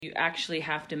You actually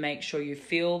have to make sure you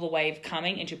feel the wave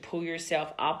coming and to pull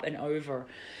yourself up and over.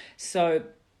 So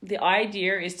the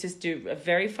idea is to do a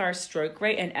very fast stroke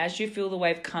rate, and as you feel the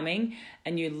wave coming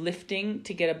and you're lifting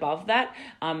to get above that,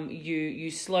 you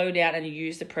slow down and you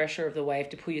use the pressure of the wave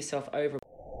to pull yourself over.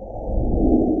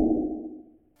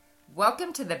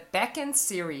 Welcome to the Beck and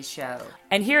Siri Show.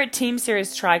 And here at Team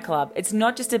Sirius Tri Club, it's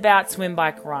not just about swim,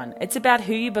 bike, run. It's about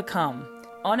who you become.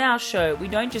 On our show, we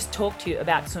don't just talk to you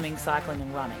about swimming, cycling,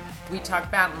 and running. We talk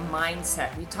about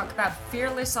mindset. We talk about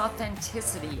fearless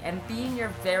authenticity and being your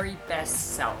very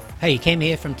best self. Hey, Cam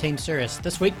here from Team Sirius.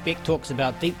 This week, Beck talks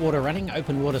about deep water running,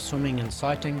 open water swimming and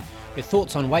cycling, your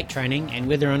thoughts on weight training, and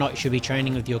whether or not you should be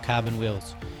training with your carbon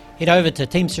wheels. Head over to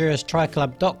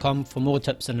teamsiriustriclub.com for more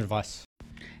tips and advice.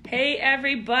 Hey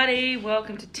everybody,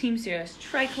 welcome to Team Sirius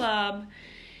Tri Club.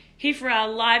 Here for our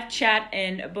live chat,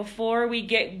 and before we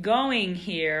get going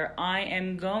here, I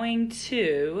am going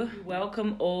to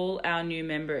welcome all our new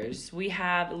members. We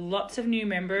have lots of new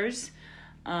members,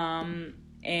 and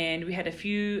we had a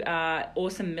few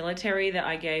awesome military that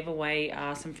I gave away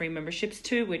some free memberships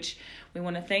to, which we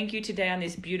want to thank you today on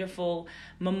this beautiful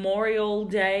Memorial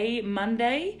Day,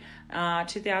 Monday,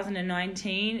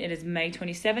 2019. It is May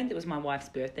 27th. It was my wife's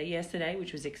birthday yesterday,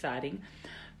 which was exciting.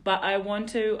 But I want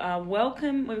to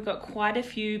welcome, we've got quite a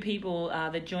few people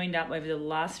that joined up over the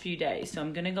last few days. So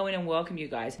I'm going to go in and welcome you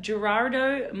guys.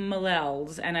 Gerardo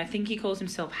Malels, and I think he calls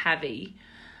himself Javi,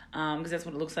 because that's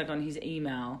what it looks like on his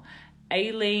email.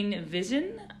 Aileen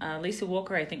Vision, Lisa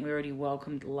Walker, I think we already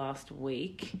welcomed last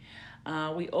week.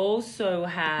 We also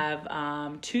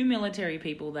have two military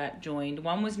people that joined.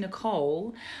 One was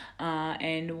Nicole,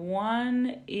 and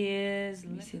one is,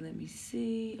 let me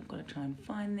see. I've got to try and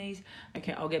find these.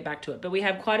 Okay, I'll get back to it. But we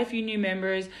have quite a few new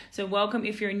members. So welcome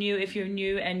if you're new. If you're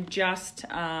new and just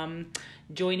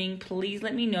joining, please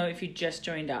let me know if you just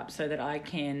joined up so that I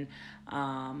can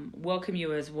welcome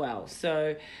you as well.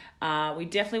 So we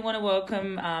definitely want to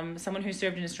welcome someone who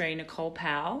served in Australia, Nicole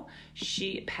Powell.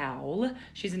 She's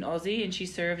an Aussie, and she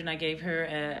served, and I gave her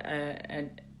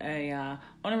a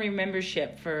honorary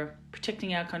membership for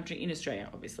protecting our country in Australia,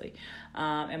 obviously.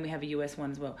 And we have a US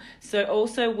one as well. So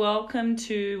also welcome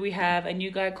we have a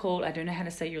new guy called, I don't know how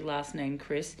to say your last name,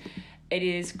 Chris. It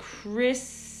is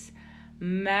Chris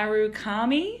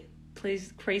Marukami.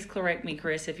 Please correct me,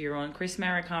 Chris, if you're on. Chris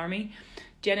Marukami.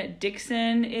 Janet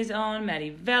Dixon is on.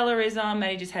 Maddie Vella is on.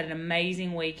 Maddie just had an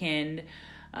amazing weekend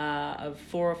of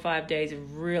 4 or 5 days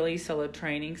of really solid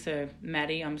training. So,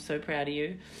 Maddie, I'm so proud of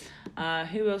you.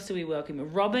 Who else do we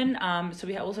welcome? Robin. So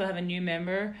we also have a new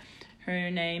member.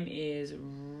 Her name is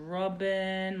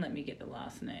Robin. Let me get the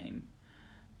last name.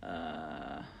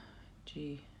 I'm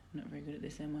not very good at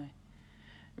this, am I?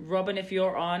 Robin, if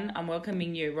you're on, I'm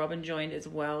welcoming you. Robin joined as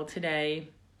well today.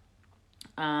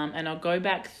 And I'll go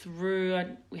back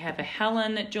through. We have a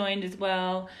Helen that joined as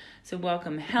well. So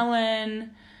welcome,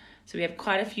 Helen. So we have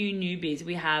quite a few newbies.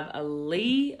 We have a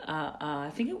Lee,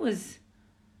 I think it was,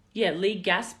 Lee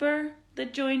Gasper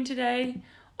that joined today.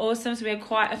 Awesome. So we have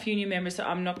quite a few new members. So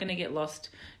I'm not going to get lost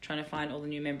trying to find all the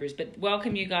new members. But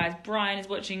welcome you guys. Brian is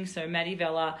watching. So Maddie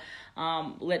Vella,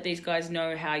 let these guys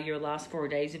know how your last 4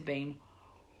 days have been.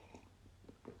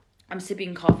 I'm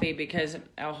sipping coffee because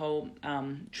our whole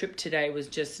trip today was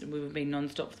we've been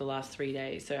nonstop for the last 3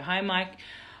 days. So hi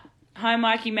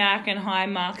Mikey Mac, and hi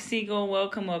Mark Siegel.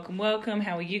 Welcome.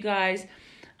 How are you guys?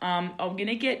 I'm going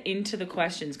to get into the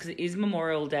questions because it is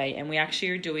Memorial Day, and we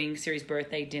actually are doing Siri's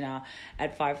birthday dinner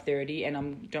at 5:30, and I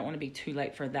don't want to be too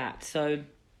late for that. So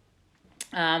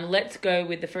let's go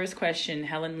with the first question,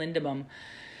 Helen Lindebaum.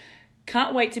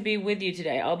 Can't wait to be with you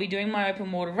today. I'll be doing my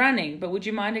open water running, but would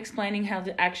you mind explaining how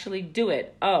to actually do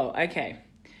it? Oh, okay.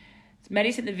 So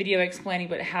Maddie sent the video explaining,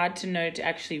 but hard to know to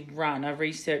actually run. I've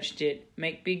researched it.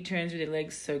 Make big turns with your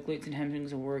legs so glutes and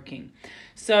hamstrings are working.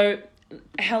 So,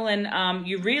 Helen,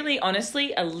 you really,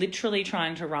 honestly, are literally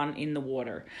trying to run in the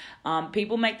water.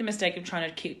 People make the mistake of trying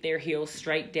to keep their heels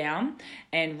straight down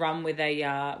and run with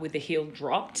the heel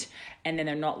dropped, and then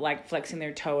they're not like flexing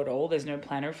their toe at all. There's no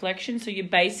plantar flexion. So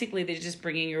they're just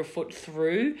bringing your foot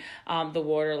through the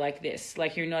water like this.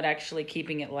 Like you're not actually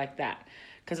keeping it like that,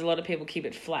 because a lot of people keep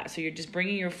it flat. So you're just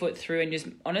bringing your foot through and just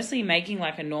honestly making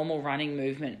like a normal running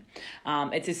movement.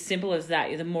 It's as simple as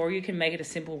that. The more you can make it a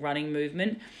simple running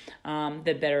movement,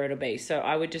 the better it'll be. So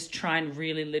I would just try and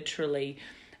really literally,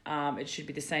 it should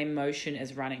be the same motion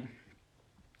as running.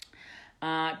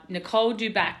 Nicole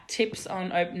Dubac, tips on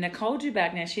Nicole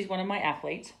Dubac. Now she's one of my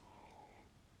athletes.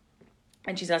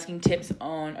 And she's asking tips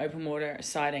on open water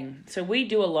sighting. So we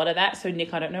do a lot of that. So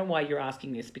Nick, I don't know why you're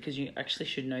asking this, because you actually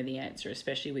should know the answer,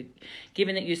 especially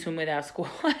given that you swim with our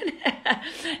squad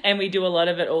and we do a lot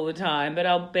of it all the time. But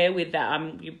I'll bear with that.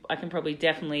 I can probably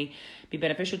definitely be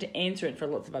beneficial to answer it for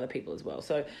lots of other people as well.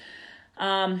 So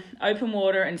open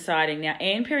water and sighting. Now,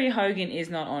 Anne Perry Hogan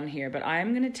is not on here, but I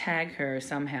am going to tag her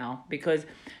somehow because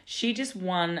she just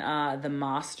won the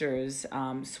Masters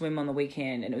swim on the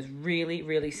weekend, and it was really,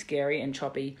 really scary and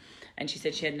choppy. And she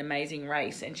said she had an amazing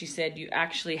race. And she said you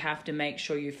actually have to make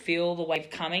sure you feel the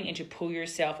wave coming and to pull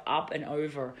yourself up and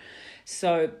over.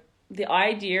 So the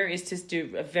idea is to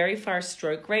do a very fast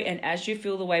stroke rate, and as you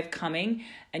feel the wave coming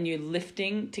and you're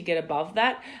lifting to get above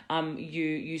that,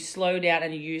 you slow down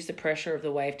and you use the pressure of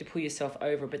the wave to pull yourself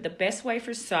over. But the best way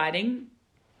for sighting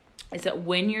is that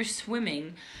when you're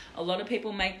swimming, a lot of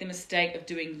people make the mistake of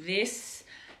doing this,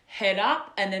 head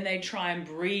up, and then they try and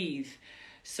breathe.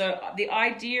 So the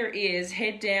idea is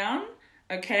head down,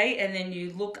 okay, and then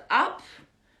you look up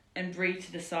and breathe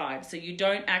to the side. So you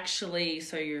don't actually,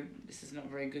 this is not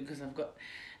very good because I've got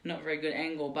not very good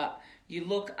angle, but you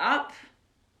look up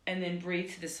and then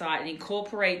breathe to the side and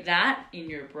incorporate that in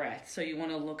your breath. So you want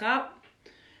to look up,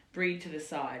 breathe to the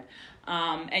side.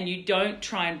 And you don't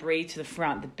try and breathe to the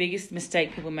front. The biggest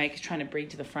mistake people make is trying to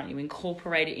breathe to the front. You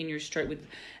incorporate it in your stroke with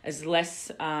as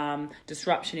less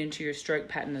disruption into your stroke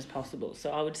pattern as possible.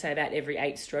 So I would say about every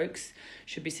 8 strokes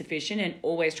should be sufficient, and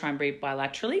always try and breathe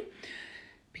bilaterally.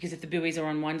 Because if the buoys are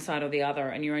on one side or the other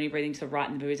and you're only breathing to the right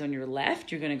and the buoys on your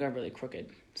left, you're going to go really crooked.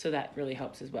 So that really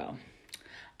helps as well.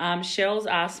 Shell's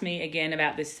asked me again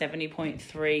about this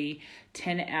 70.3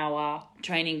 10-hour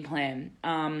training plan.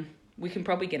 We can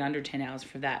probably get under 10 hours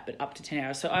for that, but up to 10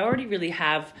 hours. So I already really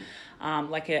have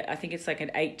I think it's like an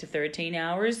 8 to 13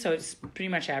 hours. So it's pretty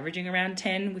much averaging around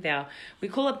 10 we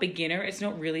call it beginner. It's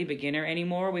not really beginner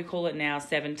anymore. We call it now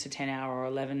 7 to 10 hour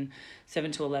or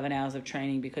 7 to 11 hours of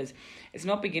training, because it's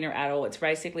not beginner at all. It's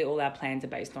basically all our plans are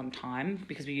based on time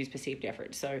because we use perceived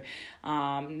effort. So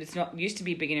it's not used to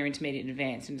be beginner, intermediate, and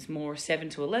advanced, and it's more 7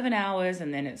 to 11 hours,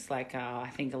 and then it's like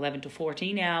I think 11 to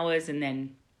 14 hours, and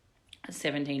then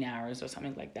 17 hours or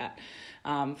something like that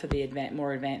for the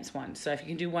more advanced ones. So if you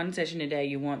can do one session a day,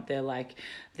 you want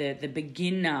the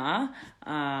beginner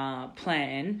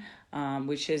plan,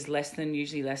 which is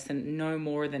usually less than no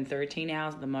more than 13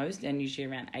 hours at the most, and usually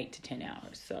around 8 to 10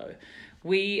 hours. So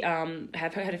we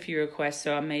have had a few requests,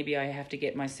 so maybe I have to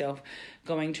get myself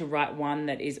going to write one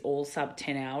that is all sub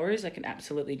 10 hours. I can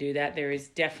absolutely do that. You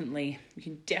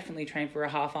can definitely train for a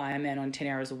half Ironman on 10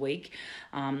 hours a week,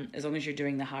 as long as you're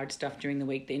doing the hard stuff during the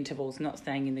week, the intervals, not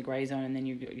staying in the grey zone, and then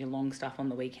your long stuff on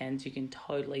the weekends. You can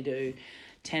totally do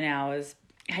 10 hours.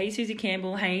 Hey, Susie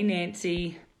Campbell. Hey,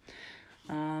 Nancy.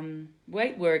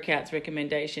 Weight workouts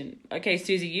recommendation. Okay,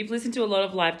 Susie, you've listened to a lot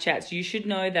of live chats. You should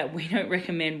know that we don't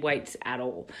recommend weights at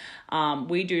all.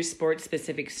 We do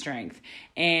sport-specific strength.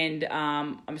 And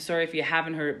I'm sorry if you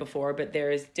haven't heard it before, but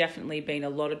there has definitely been a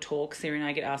lot of talk. Sarah and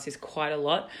I get asked this quite a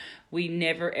lot. We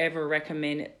never, ever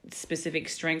recommend specific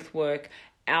strength work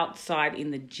outside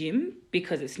in the gym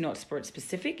because it's not sport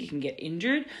specific. You can get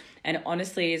injured, and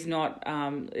honestly it's not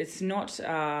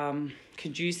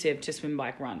conducive to swim,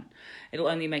 bike, run. It'll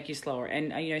only make you slower.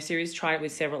 And Siri's tried it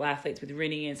with several athletes with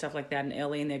Rinny and stuff like that and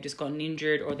Ellie, and they've just gotten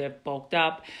injured, or they've bulked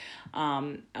up,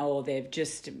 or they've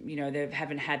just they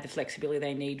haven't had the flexibility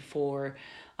they need for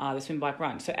the swim, bike,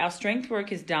 run. So our strength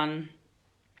work is done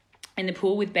in the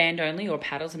pool with band only, or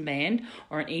paddles and band,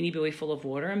 or an Eenie buoy full of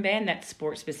water and band. That's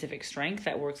sport-specific strength.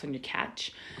 That works on your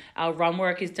catch. Our run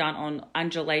work is done on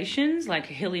undulations, like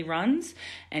hilly runs,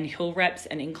 and hill reps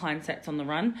and incline sets on the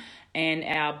run. And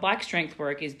our bike strength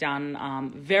work is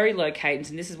done very low cadence,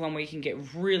 and this is one where you can get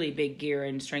really big gear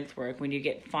and strength work when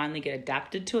you finally get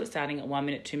adapted to it, starting at 1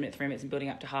 minute, 2 minutes, 3 minutes, and building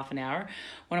up to half an hour.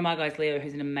 One of my guys, Leo,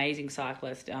 who's an amazing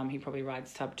cyclist, he probably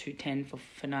rides sub 210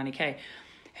 for 90k.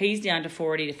 He's down to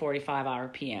 40 to 45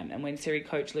 RPM. And when Siri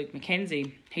coached Luke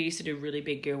McKenzie, he used to do really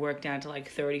big gear work down to like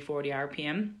 30, 40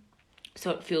 RPM.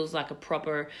 So it feels like a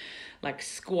proper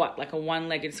squat, like a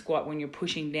one-legged squat when you're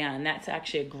pushing down. And that's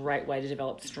actually a great way to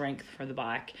develop strength for the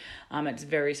bike. It's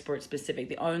very sport specific.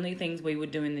 The only things we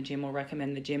would do in the gym or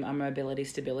recommend the gym are mobility,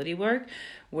 stability work,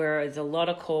 whereas a lot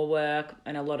of core work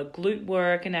and a lot of glute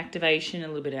work and activation, a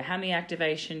little bit of hammy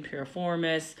activation,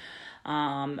 piriformis,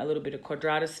 a little bit of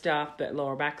quadratus stuff, but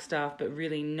lower back stuff, but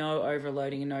really no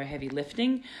overloading and no heavy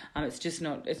lifting. It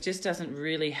just doesn't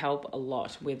really help a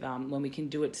lot with when we can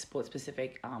do it sport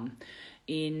specific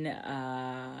in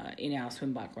our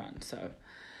swim, bike, run. So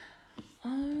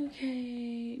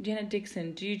Okay. Janet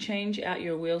Dixon, do you change out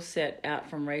your wheel set out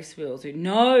from race wheels?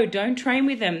 No, don't train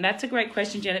with them. That's a great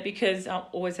question, Janet, because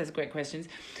always has great questions.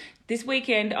 This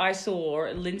weekend, I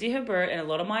saw Lindsay Herbert and a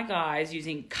lot of my guys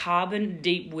using carbon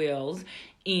deep wheels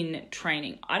in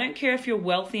training. I don't care if you're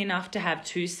wealthy enough to have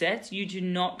 2 sets, you do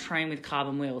not train with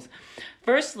carbon wheels.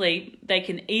 Firstly, they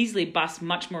can easily bust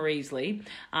much more easily.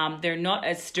 They're not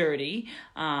as sturdy.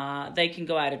 They can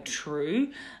go out of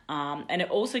true. And it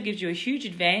also gives you a huge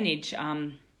advantage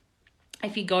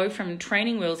if you go from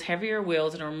training wheels, heavier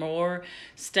wheels that are more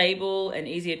stable and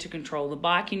easier to control the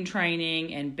bike in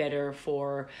training and better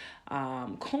for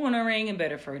cornering and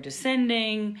better for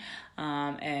descending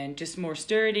and just more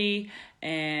sturdy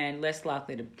and less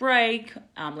likely to break,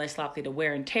 less likely to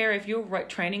wear and tear. If you're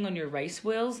training on your race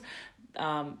wheels,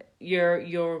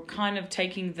 you're kind of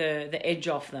taking the edge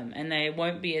off them, and they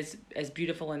won't be as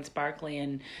beautiful and sparkly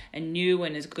and new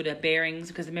and as good at bearings,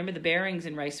 because remember the bearings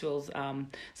in race wheels,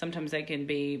 sometimes they can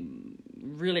be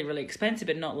really, really expensive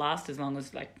but not last as long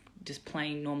as like just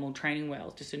plain normal training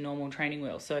wheels, just a normal training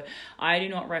wheel. So I do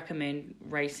not recommend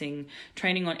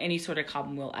training on any sort of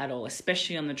carbon wheel at all,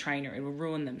 especially on the trainer. It will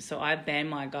ruin them. So I ban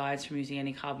my guys from using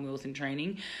any carbon wheels in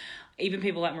training. Even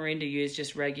people like Marinda use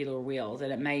just regular wheels,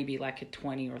 and it may be like a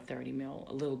 20 or 30 mil,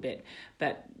 a little bit,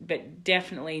 but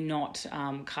definitely not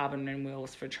carbon rim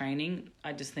wheels for training.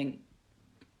 I just think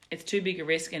it's too big a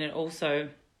risk, and it also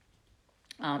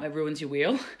it ruins your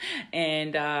wheel.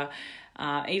 And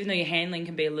even though your handling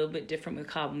can be a little bit different with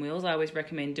carbon wheels, I always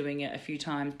recommend doing it a few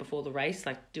times before the race,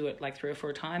 like do it like 3 or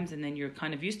 4 times, and then you're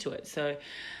kind of used to it. So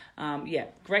yeah,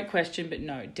 great question, but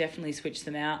no, definitely switch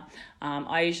them out.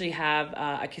 I usually have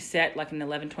a cassette, like an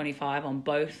 1125 on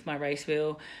both my race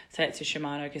wheel. So it's a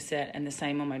Shimano cassette, and the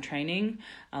same on my training,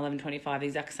 1125, the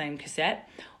exact same cassette.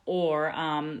 Or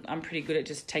I'm pretty good at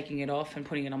just taking it off and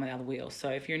putting it on my other wheel. So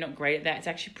if you're not great at that, it's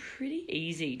actually pretty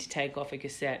easy to take off a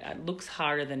cassette. It looks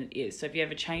harder than it is. So if you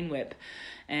have a chain whip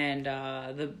and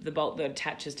the bolt that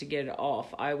attaches to get it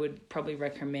off, I would probably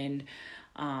recommend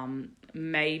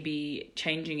maybe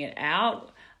changing it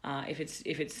out. If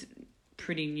it's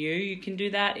pretty new, you can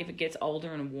do that. If it gets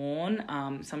older and worn,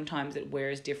 sometimes it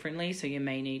wears differently, so you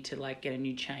may need to like get a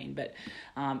new chain. But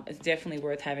it's definitely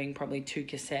worth having probably 2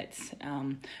 cassettes,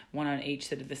 one on each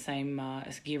that are the same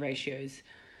gear ratios.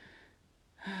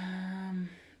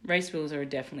 Race wheels are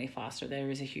definitely faster.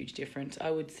 There is a huge difference.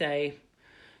 I would say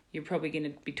you're probably going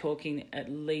to be talking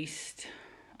at least,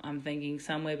 I'm thinking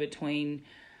somewhere between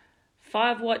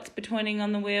 5 watts depending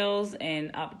on the wheels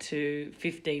and up to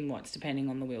 15 watts depending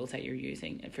on the wheels that you're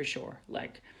using, for sure.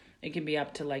 Like it can be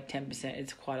up to like 10%.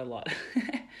 It's quite a lot.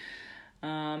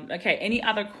 Okay, any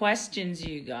other questions,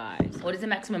 you guys? What is the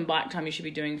maximum bike time you should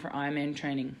be doing for Ironman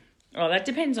training? Oh, that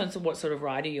depends on what sort of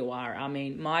rider you are. I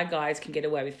mean, my guys can get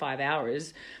away with 5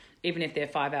 hours, even if they're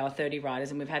 5-hour 30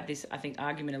 riders. And we've had this, I think,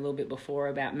 argument a little bit before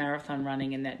about marathon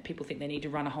running, and that people think they need to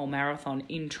run a whole marathon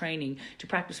in training to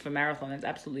practice for marathon. That's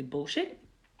absolutely bullshit,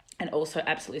 and also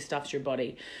absolutely stuffs your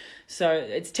body. So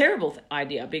it's a terrible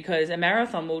idea, because a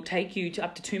marathon will take you to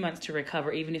up to 2 months to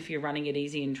recover, even if you're running it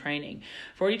easy in training.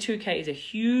 42K is a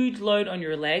huge load on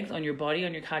your legs, on your body,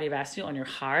 on your cardiovascular, on your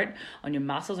heart, on your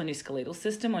muscles, on your skeletal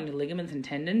system, on your ligaments and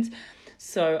tendons.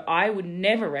 So I would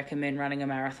never recommend running a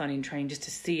marathon in training just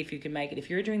to see if you can make it. If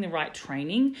you're doing the right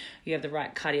training, you have the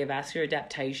right cardiovascular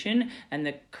adaptation and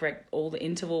the correct, all the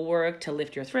interval work to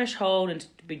lift your threshold, and to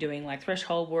be doing like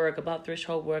threshold work, above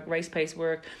threshold work, race pace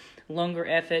work, longer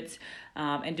efforts,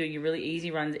 and doing your really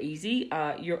easy runs easy.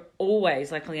 You're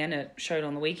always, like Leanna showed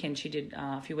on the weekend, she did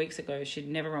a few weeks ago, she'd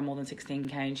never run more than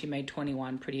 16K, and she made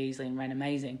 21 pretty easily and ran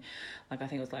amazing. Like I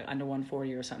think it was like under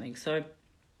 140 or something. So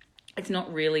it's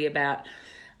not really about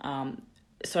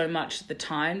so much the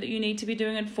time that you need to be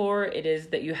doing it for. It is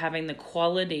that you're having the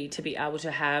quality to be able to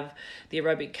have the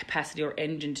aerobic capacity or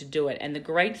engine to do it. And the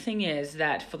great thing is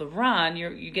that for the run,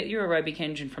 you get your aerobic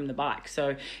engine from the bike.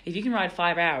 So if you can ride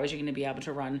 5 hours, you're going to be able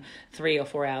to run 3 or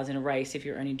 4 hours in a race if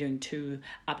you're only doing 2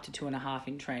 up to 2.5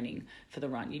 in training for the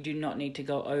run. You do not need to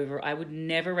go over. I would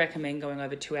never recommend going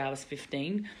over 2 hours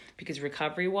 15, because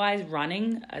recovery wise,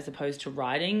 running as opposed to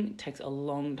riding takes a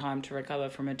long time to recover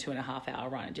from a 2.5 hour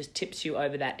run. It just tips you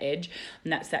over that edge,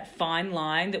 and that's that fine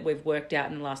line that we've worked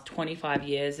out in the last 25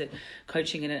 years at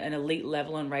coaching at an elite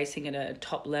level and racing at a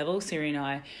top level. Siri and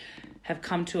I have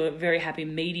come to a very happy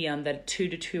medium that 2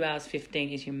 to 2 hours 15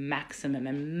 is your maximum.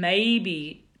 And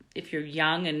maybe if you're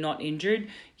young and not injured,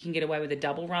 you can get away with a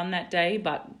double run that day.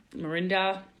 But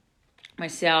Marinda,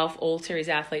 myself, all series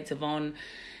athletes, Yvonne,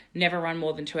 never run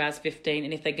more than 2 hours 15.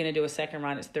 And if they're going to do a second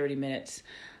run, it's 30 minutes.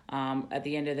 at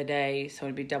the end of the day, so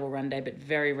it'd be double run day, but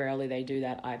very rarely they do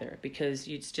that either, because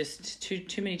it's just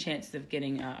too many chances of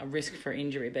getting a risk for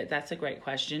injury. But that's a great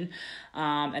question.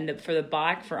 For the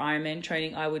bike, for Ironman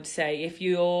training, I would say if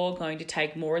you're going to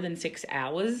take more than 6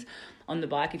 hours on the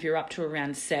bike, if you're up to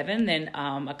around 7, then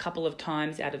a couple of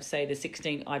times out of, say, the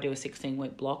 16, I do a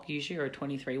 16-week block usually, or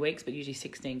 23 weeks, but usually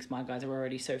 16 because my guys are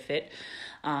already so fit.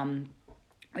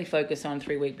 We focus on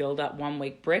 3-week build-up,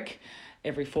 1-week brick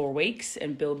every 4 weeks,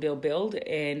 and build,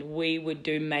 and we would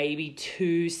do maybe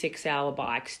 2 6-hour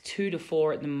bikes, 2 to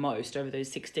 4 at the most over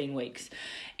those 16 weeks.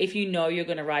 If you know you're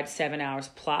going to ride 7 hours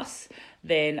plus,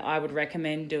 then I would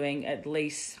recommend doing at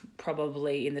least,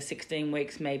 probably in the 16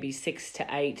 weeks, maybe 6 to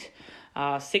 8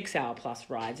 6-hour plus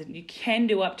rides. And you can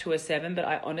do up to a 7, but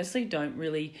I honestly don't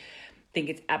really think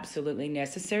it's absolutely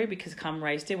necessary, because come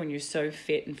race day, when you're so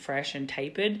fit and fresh and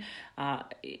tapered,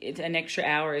 it's an extra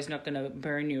hour is not going to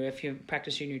burn you if you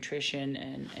practice your nutrition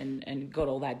and got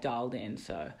all that dialed in.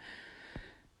 So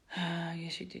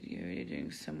yes, you did. You're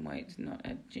doing some weights, not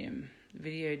at gym.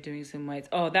 Video doing some weights.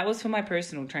 Oh, that was for my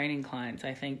personal training clients,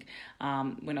 I think,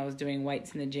 when I was doing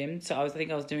weights in the gym. So I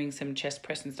think I was doing some chest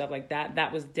press and stuff like that.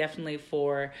 That was definitely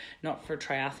not for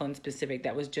triathlon specific.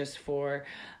 That was just for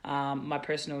my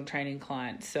personal training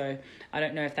clients. So I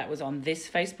don't know if that was on this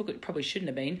Facebook. It probably shouldn't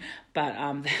have been, but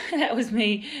that was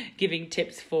me giving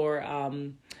tips for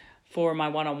my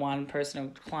one-on-one personal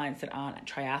clients that aren't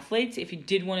triathletes. If you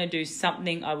did want to do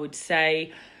something, I would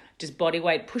say just body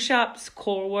weight push-ups,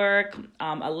 core work,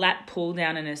 a lat pull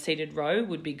down in a seated row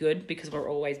would be good, because we're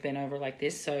always bent over like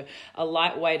this. So a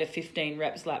lightweight of 15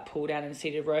 reps lat pull down in a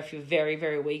seated row if you're very,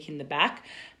 very weak in the back.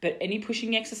 But any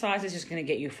pushing exercise is just going to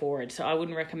get you forward. So I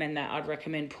wouldn't recommend that. I'd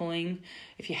recommend pulling.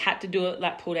 If you had to do a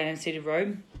lat pull down in a seated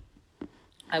row,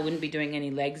 I wouldn't be doing any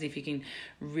legs if you can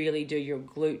really do your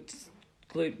glute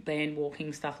band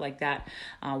walking, stuff like that,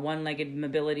 one-legged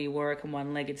mobility work and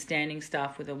one-legged standing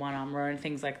stuff with a one-arm row and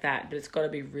things like that. But it's got to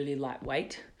be really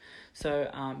lightweight. So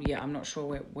I'm not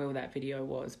sure where that video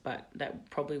was, but that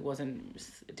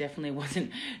definitely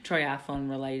wasn't triathlon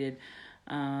related.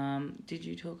 Did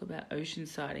you talk about ocean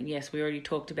sighting? Yes, we already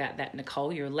talked about that,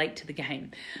 Nicole. You're late to the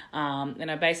game.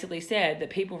 And I basically said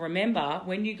that people remember,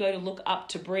 when you go to look up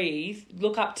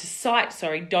to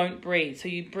sight, don't breathe. So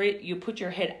you put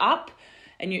your head up,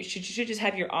 and you should just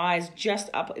have your eyes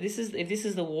just up. If this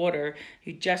is the water,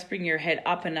 you just bring your head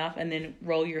up enough and then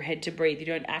roll your head to breathe. You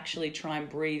don't actually try and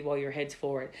breathe while your head's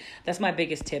forward. That's my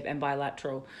biggest tip, and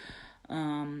bilateral.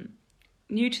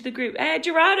 New to the group. Hey,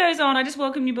 Gerardo's on. I just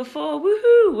welcomed you before.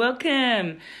 Woohoo!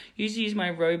 Welcome. Usually use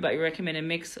my road bike. You recommend a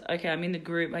mix. Okay, I'm in the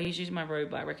group. I usually use my road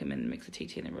bike. I recommend a mix of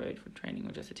TT and the road for training,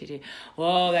 or just a TT.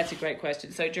 Oh, that's a great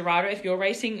question. So Gerardo, if you're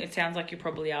racing, it sounds like you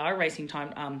probably are racing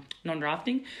time,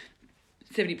 non-drafting,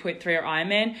 70.3 or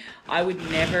Ironman, I would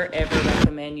never ever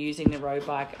recommend using the road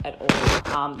bike at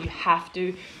all. You have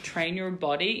to train your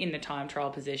body in the time trial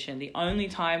position. The only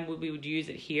time we would use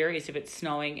it here is if it's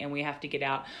snowing and we have to get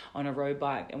out on a road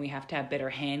bike and we have to have better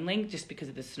handling just because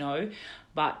of the snow.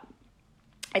 But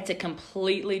it's a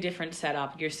completely different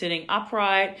setup. You're sitting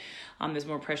upright. There's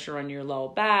more pressure on your lower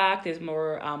back. There's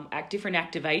more different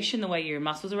activation, the way your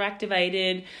muscles are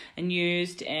activated and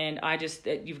used. And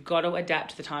you've got to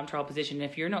adapt to the time trial position.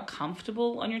 If you're not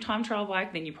comfortable on your time trial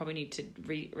bike, then you probably need to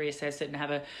reassess it and have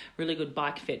a really good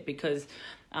bike fit, because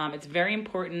it's very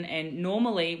important. And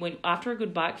normally, after a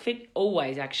good bike fit,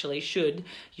 always actually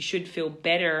you should feel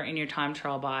better in your time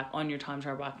trial bike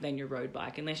than your road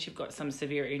bike, unless you've got some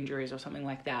severe injuries or something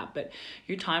like that. But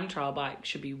your time trial bike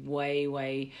should be way,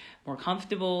 way more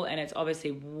comfortable, and it's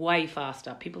obviously way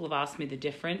faster. People have asked me the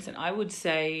difference, and I would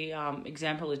say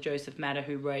example is Joseph Matter,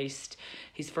 who raced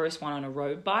his first one on a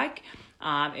road bike.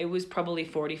 It was probably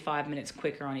 45 minutes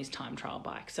quicker on his time trial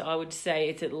bike. So I would say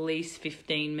it's at least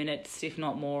 15 minutes, if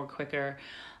not more, quicker,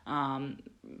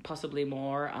 possibly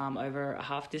more over a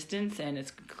half distance. And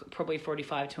it's probably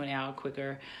 45 to an hour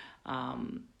quicker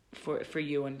for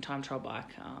you on a time trial bike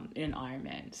in an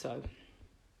Ironman. So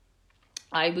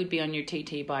I would be on your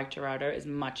TT bike, Gerardo, as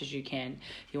much as you can.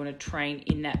 You want to train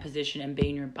in that position and be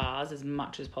in your bars as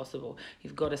much as possible.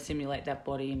 You've got to simulate that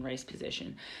body in race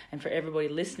position. And for everybody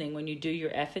listening, when you do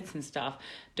your efforts and stuff,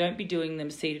 don't be doing them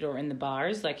seated or in the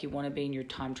bars like you want to be in your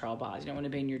time trial bars. You don't want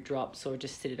to be in your drops or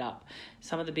just sit it up.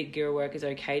 Some of the big gear work is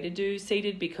okay to do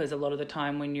seated, because a lot of the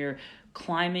time when you're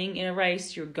climbing in a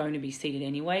race, you're going to be seated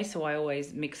anyway. So I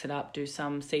always mix it up, do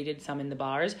some seated, some in the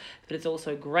bars. But it's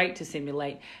also great to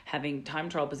simulate having time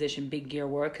trial position big gear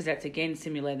work, because that's again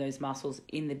simulating those muscles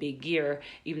in the big gear.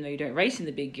 Even though you don't race in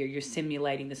the big gear, you're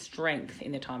simulating the strength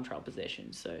in the time trial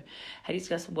position. So how do you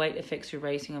discuss weight affects your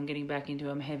racing? I'm getting back into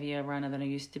I'm heavier runner than I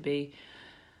used to be.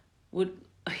 would,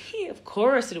 yeah, of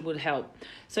course it would help.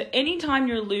 So anytime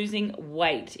you're losing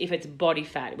weight, if it's body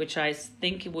fat, which I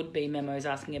think it would be, Memo's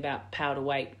asking about powder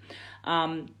weight.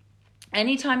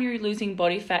 Anytime you're losing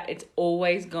body fat, it's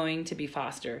always going to be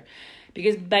faster.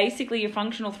 Because basically your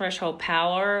functional threshold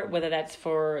power, whether that's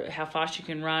for how fast you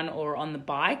can run or on the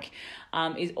bike,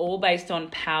 is all based on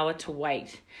power to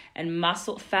weight. And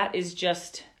muscle fat is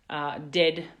just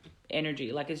dead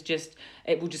energy. Like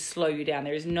it will just slow you down.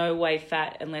 There is no way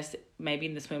fat, unless maybe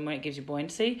in the swim when it gives you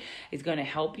buoyancy, is going to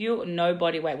help you. No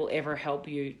body weight will ever help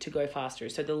you to go faster.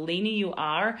 So the leaner you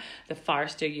are, the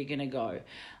faster you're going to go.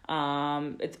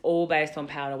 It's all based on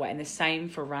power to weight, and the same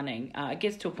for running. It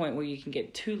gets to a point where you can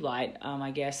get too light,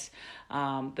 I guess,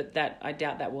 but that I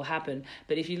doubt that will happen.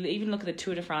 But if you even look at the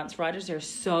Tour de France riders, they're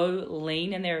so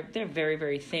lean, and they're very,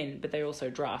 very thin, but they also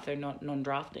draft. They're not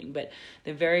non-drafting, but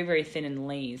they're very, very thin and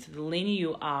lean. So the leaner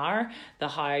you are, the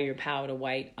higher your power to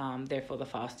weight, therefore the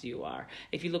faster you are.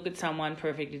 If you look at someone,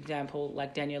 perfect example,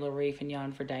 like Daniel Arif and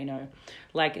Jan Frodeno,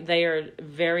 like they are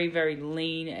very, very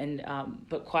lean and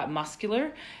but quite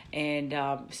muscular and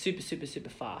super, super, super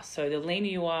fast. So the leaner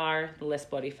you are, the less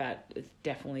body fat, it's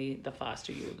definitely the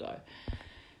faster you will go.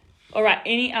 All right,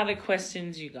 any other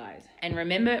questions, you guys? And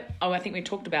remember, I think we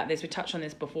talked about this, we touched on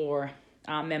this before,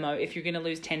 Memo, if you're going to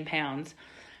lose 10 pounds,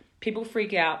 people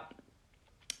freak out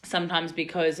sometimes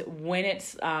because when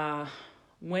it's a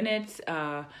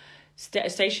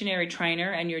stationary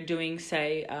trainer and you're doing,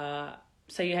 say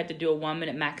you had to do a 1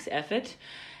 minute max effort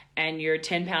and you're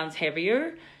 10 pounds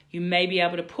heavier, you may be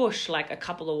able to push like a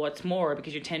couple of watts more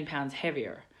because you're 10 pounds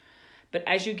heavier. But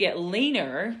as you get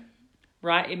leaner,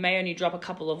 right, it may only drop a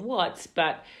couple of watts,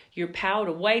 but your power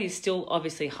to weight is still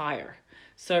obviously higher.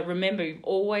 So remember, you've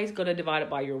always got to divide it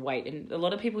by your weight. And a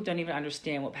lot of people don't even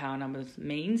understand what power numbers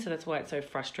mean. So that's why it's so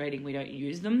frustrating we don't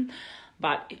use them.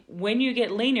 But when you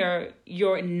get leaner,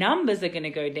 your numbers are going to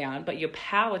go down, but your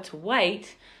power to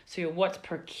weight, so your watts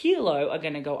per kilo, are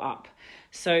going to go up.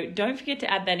 So don't forget to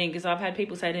add that in, because I've had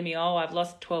people say to me, oh, I've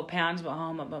lost 12 pounds, but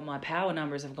my power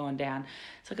numbers have gone down.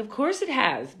 It's like, of course it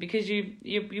has, because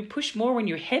you push more when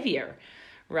you're heavier,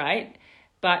 right?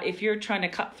 But if you're trying to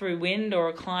cut through wind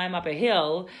or climb up a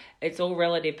hill, it's all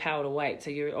relative power to weight. So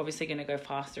you're obviously going to go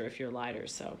faster if you're lighter.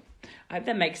 So I hope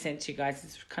that makes sense to you guys.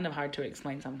 It's kind of hard to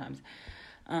explain sometimes.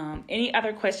 Any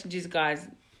other questions, you guys?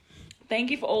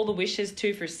 Thank you for all the wishes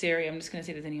too for Siri. I'm just going to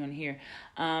see if there's anyone here.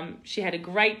 She had a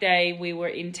great day. We were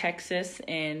in Texas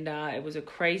and it was a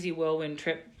crazy whirlwind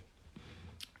trip.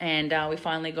 And we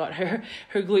finally got her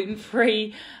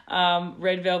gluten-free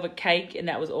red velvet cake, and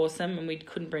that was awesome. And we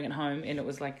couldn't bring it home, and it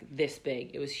was like this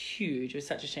big. It was huge. It was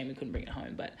such a shame we couldn't bring it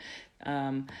home. But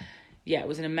yeah, it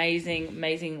was an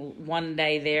amazing one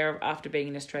day there after being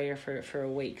in Australia for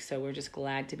a week. So we're just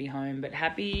glad to be home. But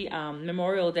happy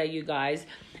Memorial Day, you guys.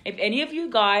 If any of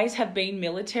you guys have been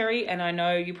military, and I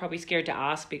know you're probably scared to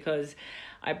ask because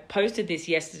I posted this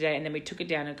yesterday and then we took it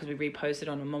down because we reposted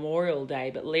on a Memorial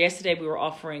Day. But yesterday we were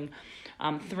offering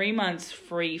 3 months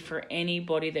free for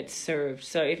anybody that's served.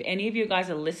 So if any of you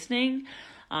guys are listening,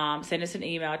 send us an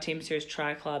email,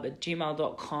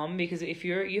 teamserioustriclub@gmail.com, because if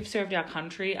you've served our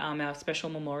country, our special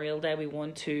Memorial Day, we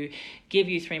want to give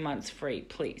you 3 months free,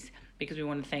 please, because we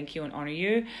want to thank you and honor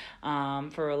you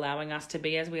for allowing us to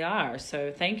be as we are.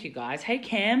 So thank you, guys. Hey,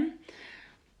 Cam.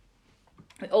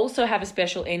 We also have a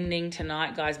special ending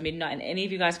tonight, guys, midnight, and any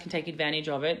of you guys can take advantage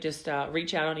of it. Just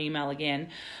reach out on email again.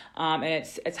 And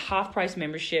it's half price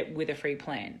membership with a free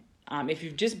plan. If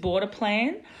you've just bought a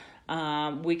plan,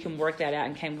 we can work that out,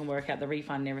 and Cam can work out the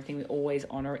refund and everything. We always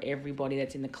honor everybody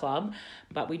that's in the club,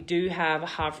 but we do have a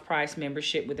half price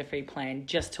membership with a free plan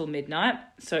just till midnight.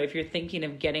 So if you're thinking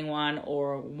of getting one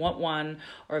or want one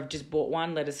or have just bought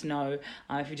one, let us know.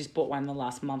 If you just bought one in the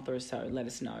last month or so, let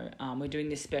us know. We're doing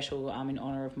this special in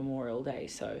honor of Memorial Day.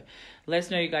 So let us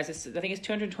know, you guys. I think it's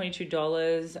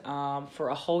 $222 for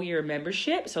a whole year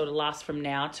membership. So it'll last from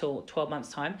now till 12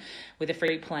 months time with a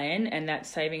free plan, and that's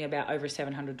saving about over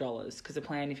 $700, because the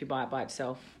plan, if you buy it by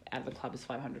itself out of the club, is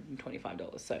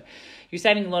 $525. So you're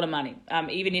saving a lot of money.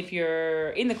 Even if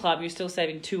you're in the club, you're still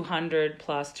saving $200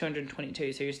 plus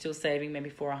 $222. So you're still saving maybe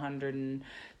 $422.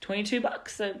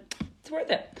 So it's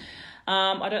worth it.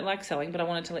 I don't like selling, but I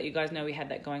wanted to let you guys know we had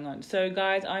that going on. So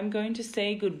guys, I'm going to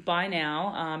say goodbye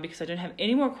now because I don't have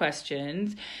any more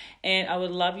questions, and I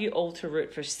would love you all to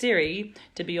root for Siri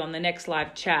to be on the next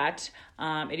live chat.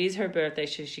 It is her birthday,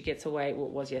 so she gets away. Well,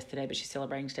 it was yesterday, but she's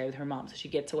celebrating today with her mum, so she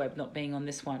gets away with not being on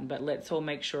this one. But let's all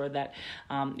make sure that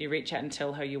you reach out and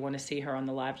tell her you want to see her on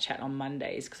the live chat on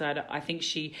Mondays, because I think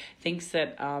she thinks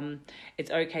that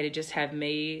it's okay to just have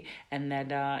me, and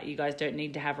that you guys don't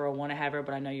need to have her or want to have her,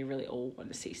 but I know you really all all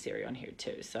want to see Siri on here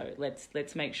too. So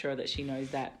let's make sure that she knows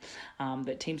that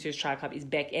that Team Serious Tri Club is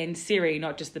Beck and Siri,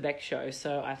 not just the Beck Show.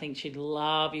 So I think she'd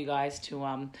love you guys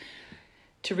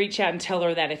to reach out and tell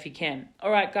her that if you can.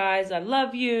 All right, guys, I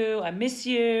love you. I miss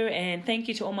you. And thank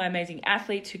you to all my amazing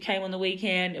athletes who came on the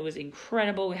weekend. It was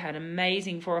incredible. We had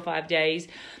amazing 4 or 5 days.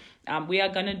 We are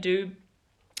going to do,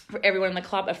 for everyone in the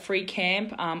club, a free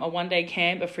camp, a one-day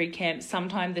camp, a free camp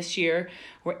sometime this year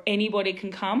where anybody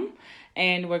can come.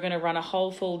 And we're going to run a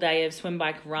whole full day of swim,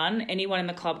 bike, run. Anyone in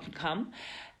the club can come.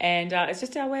 And it's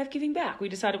just our way of giving back. We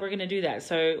decided we're going to do that.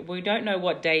 So we don't know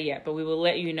what day yet, but we will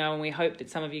let you know, and we hope that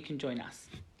some of you can join us.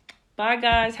 Bye,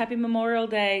 guys. Happy Memorial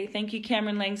Day. Thank you,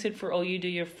 Cameron Langsford, for all you do.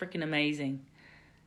 You're freaking amazing.